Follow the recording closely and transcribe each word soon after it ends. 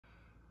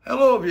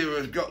Hello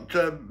viewers, got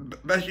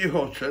Betty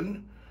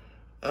Hutton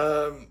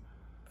and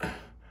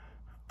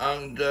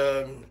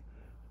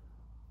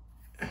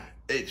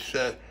it's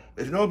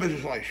there's no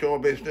business like show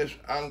business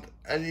and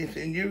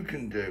anything you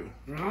can do.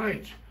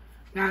 Right.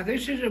 Now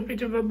this is a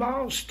bit of a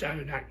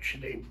milestone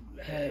actually,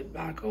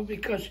 Michael,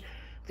 because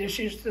this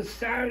is the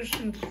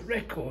 1000th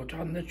record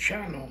on the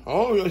channel.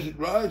 Oh yes,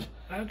 right.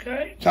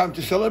 Okay. Time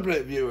to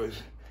celebrate,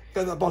 viewers.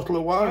 Get that bottle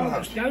of wine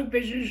out. There's no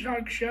business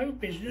like show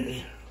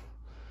business.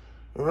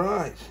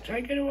 Right.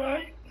 Take it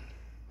away.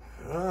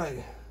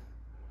 Right.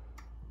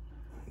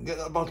 Get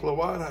that bottle of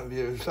wine out,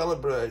 viewers.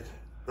 Celebrate.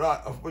 Right,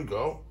 off we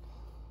go.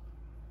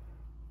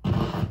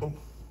 Oh.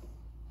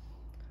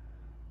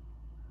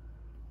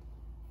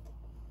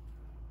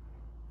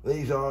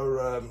 These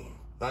are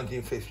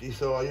 1950,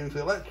 so I use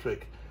the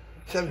electric.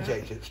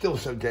 78, still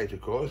 78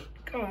 of course.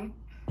 Go on.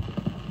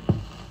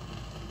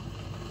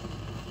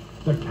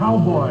 The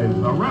cowboys,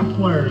 the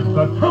wrestlers,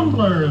 the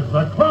tumblers,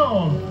 the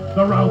clowns,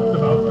 the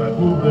roustabouts that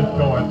move the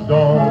show and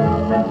go.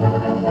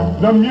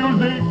 The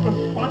music, the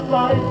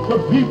spotlight, the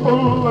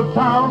people, the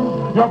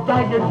town, your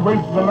baggage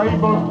waits the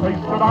labels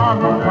pasted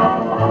on the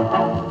ground.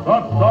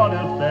 The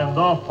sawdust and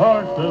the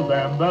horses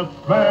and the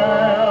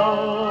smell,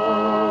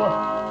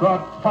 the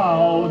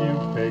towel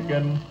you've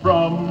taken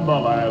from the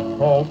last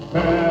hotel.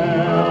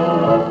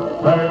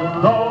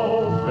 There's no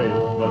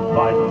business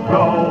like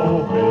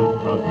show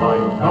business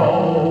like no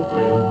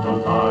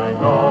business I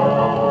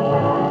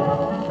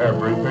know.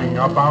 Everything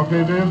about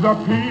it is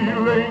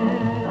appealing,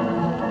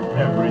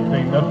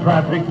 everything the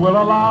traffic will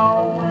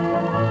allow.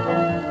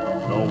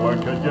 Nowhere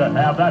could you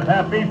have that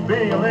happy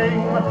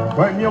feeling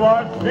when you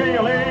are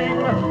stealing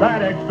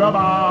that extra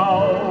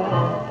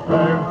bow.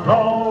 There's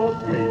no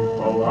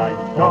people like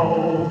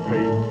show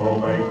people,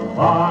 they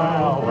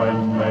smile when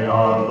they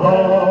are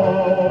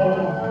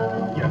low.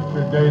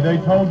 Yesterday they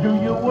told you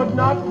you would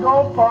not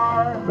go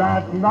far.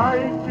 That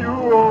night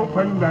you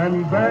opened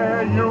and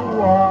there you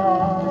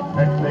are.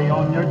 Next day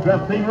on your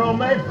dressing room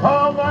they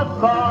hung a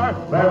star.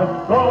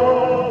 Let's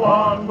go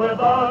on with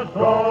the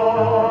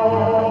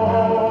show.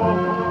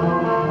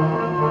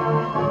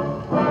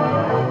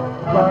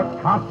 The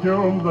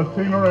costumes, the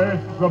scenery,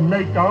 the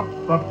makeup,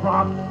 the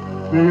props,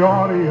 the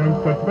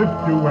audience that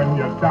lifts you when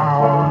you're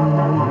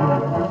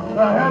down.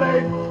 The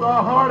headaches, the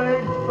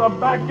heartaches, the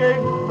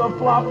backaches, the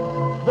flops,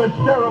 the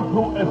sheriff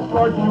who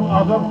escorts you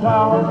out of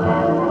town.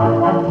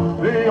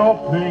 The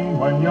opening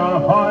when your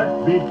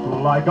heart beats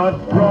like a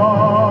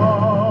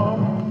drum.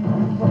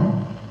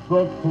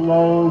 The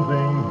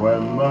closing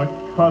when the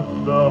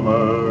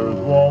customers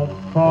won't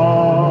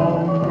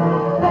come.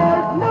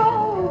 There's no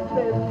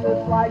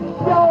business like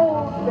show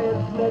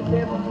business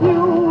if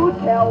you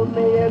tell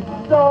me it's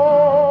so.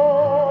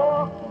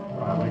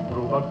 Traveling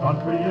through the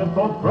country is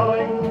so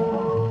thrilling.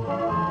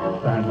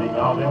 Standing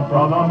out in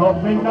front on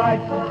opening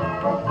night,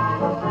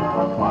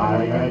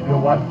 smiling as you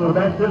watch the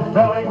benches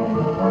filling,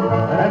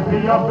 and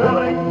see your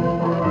billing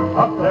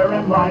up there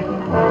in light.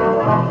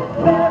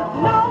 There's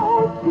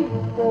no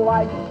people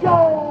like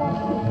show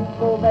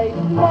people, they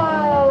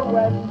smile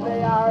when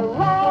they are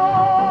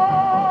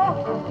low.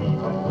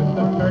 Even with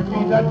the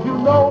turkey that you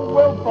know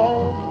will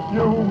fold,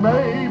 you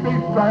may be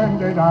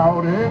stranded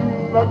out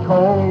in the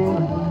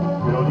cold.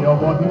 Still you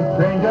wouldn't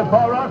change it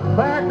for a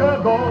sack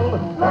of gold.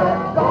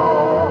 Let's go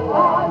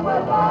on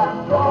with our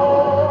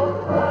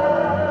show.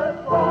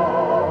 Let's go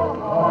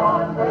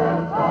on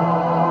with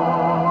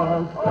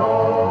our show.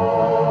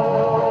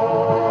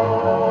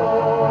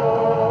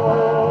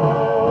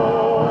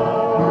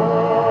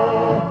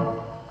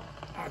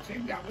 I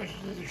think that was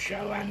the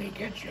show Annie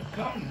Gets Your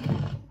Gun.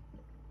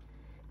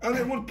 And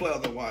it would play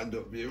on the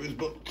wind-up, viewers,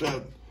 but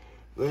the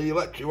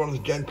electric one's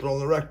gentle on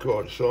the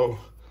record, so...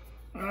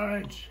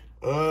 Right.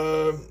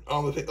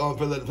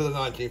 for the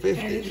 1950s.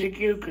 Anything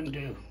you can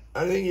do.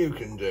 Anything you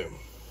can do.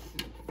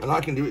 And I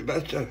can do it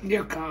better.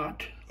 You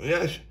can't.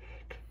 Yes.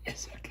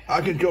 Yes, I can.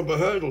 I can jump a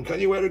hurdle. Can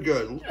you wear a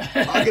girdle?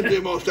 I can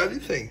do most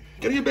anything.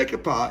 Can you bake a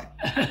pie?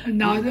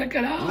 Neither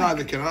can I.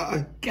 Neither can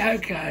I.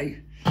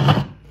 Okay.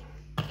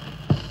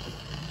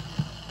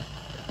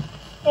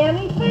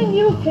 Anything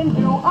you can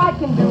do, I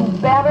can do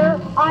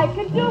better. I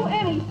can do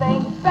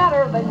anything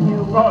better than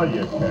you. Oh,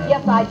 you can.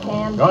 Yes, I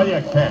can. No,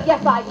 you can't.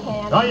 Yes, I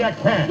can. No, you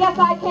can't. Yes,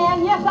 I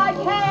can. Yes, I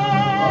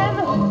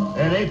can.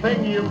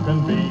 Anything you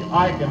can be,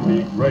 I can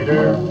be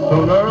greater.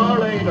 Sooner or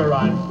later,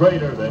 I'm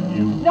greater than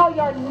you. No,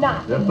 you're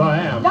not. Yes, I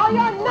am. No,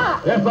 you're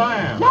not. Yes, I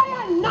am. No,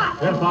 you're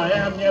not. Yes, I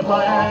am. Yes,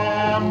 I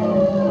am.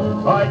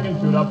 I can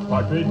shoot a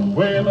partridge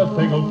with a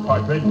single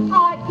cartridge.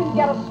 I can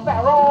get a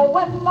sparrow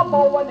with a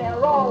bow and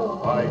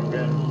arrow. I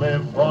can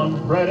live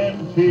on bread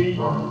and cheese.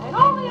 And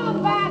only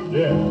on that,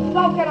 Yes.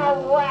 so can a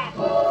rat.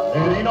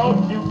 Any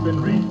note you can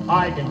reach,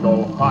 I can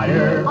go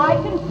higher. I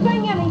can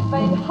sing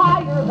anything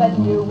higher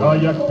than you. No,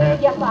 you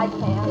can't. Yes, I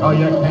can. No,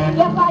 you can't.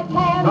 Yes, I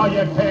can. No,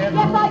 you can't.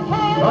 Yes, I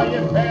can. No,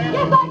 you can't.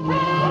 Yes, I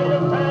can. No,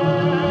 you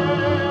can't.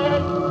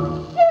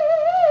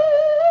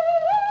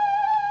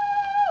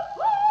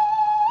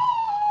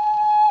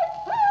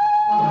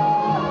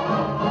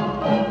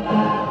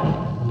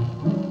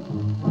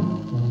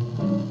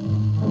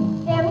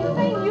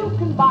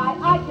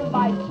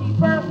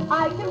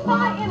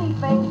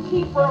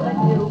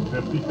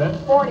 50 cents,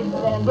 40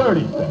 cents,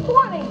 30 cents.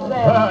 20 cents.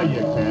 Ah, you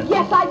can't.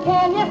 Yes, I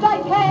can. Yes, I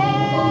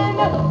can.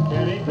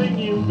 Anything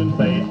you can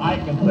say, I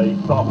can say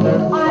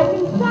softer. I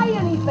can say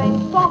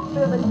anything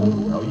softer than you.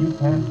 No, you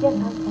can't. Yes,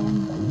 I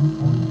can.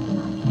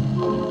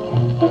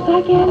 Yes,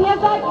 I can. Yes,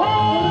 I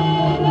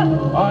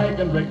can. I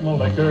can drink my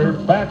liquor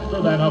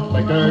faster than a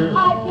flicker.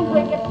 I can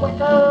drink it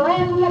quicker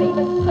and get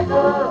even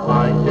sicker.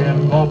 I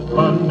can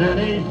open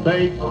any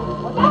safe.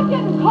 Without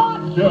getting caught.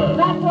 Sure.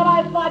 That's what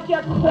I thought you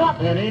crook.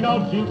 Any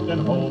note you can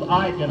hold,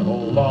 I can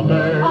hold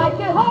longer. I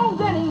can hold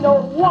any no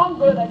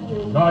longer than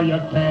you. No, you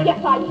can't.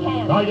 Yes, I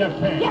can. No, you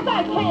can't. Yes,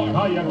 I can.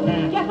 No, you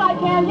can't. Yes, I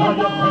can. No, Yes,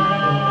 you I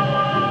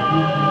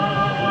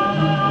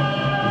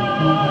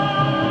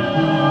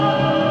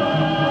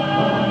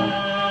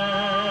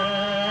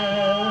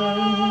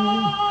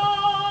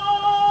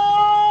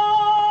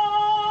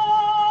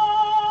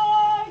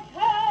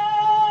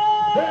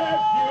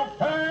Yes, you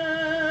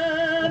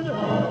can.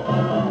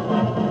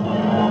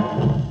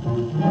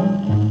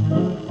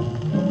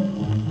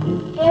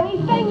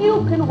 Anything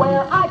you can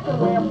wear, I can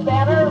wear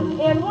better.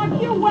 And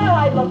what you wear,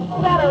 I look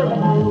better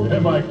than you.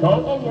 In my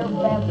coat, In your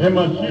vest. in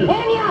my shoes.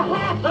 In your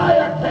hat. No,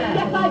 you can't.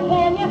 Yes, I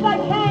can. Yes, I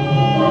can.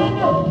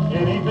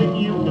 Anything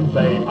you can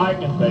say, I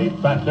can say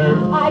faster.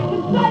 I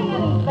can say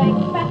anything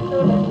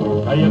faster than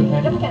you. No, you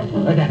can't. Yes, I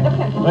can. Again.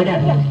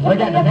 Yes, I can.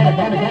 Again. Yes,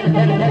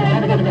 Again.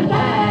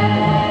 Again.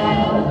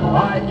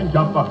 I can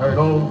jump a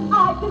hurdle.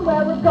 I can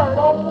wear a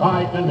girdle.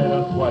 I can knit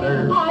a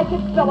sweater. I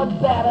can spell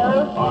it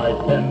better. I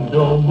can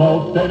do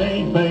most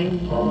anything.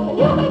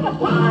 You make a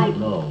pie?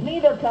 No.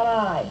 Neither can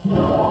I.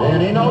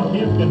 Any note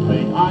you can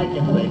sing, I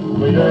can sing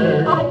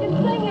sweeter. I can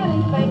sing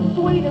anything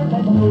sweeter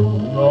than you.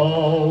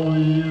 No,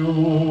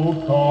 you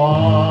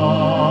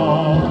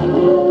can't.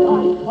 I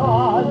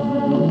can't.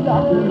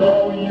 No,